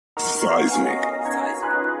Seismic.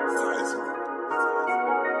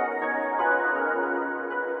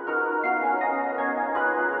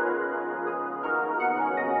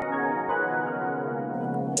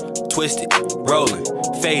 Twisted, rolling,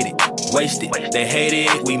 faded, wasted. They hate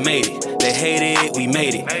it, we made it. They hate it, we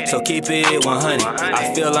made it. So keep it 100.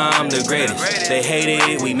 I feel I'm the greatest. They hate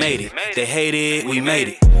it, we made it. They hate it, we made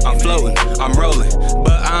it. I'm floating, I'm rolling,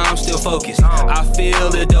 but I'm still focused. I feel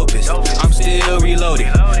the dopest. I'm still reloaded.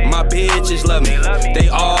 My bitches love me. They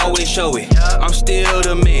always show it. I'm still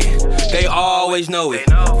the man. They always know it.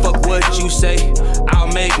 Fuck what you say.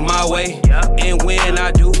 I'll make my way. And when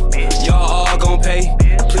I do, y'all all gon' pay.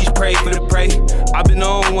 Please pray for the prey. I've been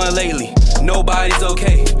on one lately. Nobody's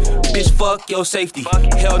okay. Bitch, fuck your safety.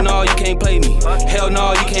 Hell no, you can't play me. Hell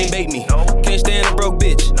no, you can't bait me. Can't stand a broke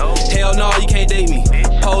bitch. Hell no, you can't date me.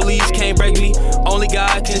 Police can't break me. Only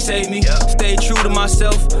God can save me. Stay true to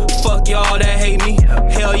myself. Fuck y'all that hate me.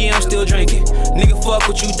 Hell yeah, I'm still drinking. Nigga, fuck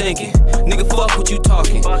what you thinking. Nigga, fuck what you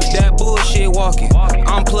talking. That bullshit walking.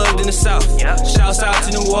 I'm plugged in the south. Shouts out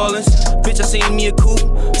to New Orleans. Bitch, I seen me a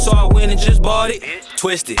coupe, so I went and just bought it.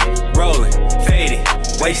 Twisted, rolling, faded,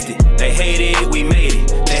 wasted. They hate it, we made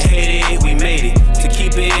it. They hate it, we made it. To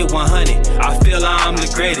keep it 100, I feel I'm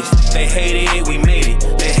the greatest. They hate it, we made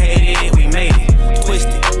it. They hate it, we made it.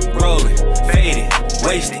 Twisted, rolling, faded,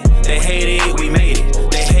 wasted. They hate it, we made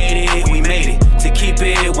it. They hate it, we made it. To keep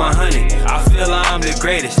it 100, I feel I'm the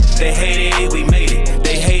greatest. They hate it, we made it.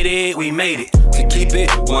 They hate it, we made it. To keep it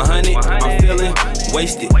 100, I'm feeling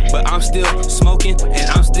wasted, but I'm still smoking and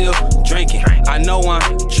I'm still drinking. I know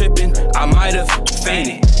I'm tripping, I might have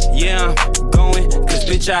fainted. Yeah, I'm going, cause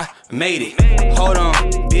bitch, I made it. Hold on,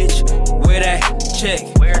 bitch, where that check?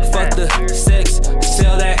 Fuck the sex,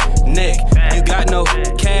 sell that neck. You got no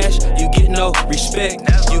cash, you get no respect.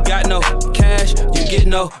 You got no cash, you get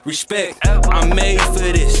no respect. I'm made for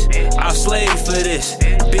this, I'll slave for this.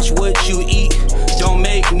 Bitch, what you eat don't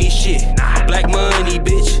make me shit. Black money,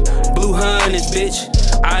 bitch, blue hundreds, bitch.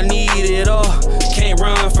 I need it all, can't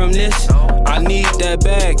run from this. I need that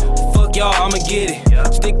bag, fuck y'all, I'ma get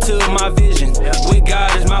it. Stick to my vision, with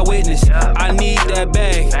God as my witness. I need that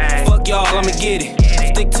bag, fuck y'all, I'ma get it.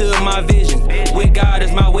 Stick to my vision, with God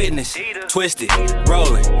as my witness. Twisted,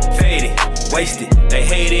 rolling, faded, wasted. They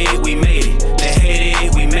hate it, we made it. They hate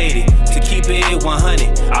it, we made it. To keep it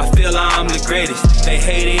 100, I feel I'm the greatest. They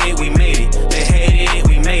hate it, we made it. They hate it,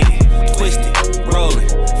 we made it. Twisted, rolling,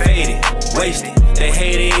 faded, wasted. They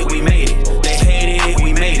hate it, we made it. They hate it,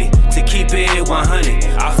 we made it. To keep it 100,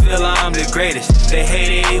 I feel I'm the greatest. They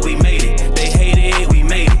hate it, we made it.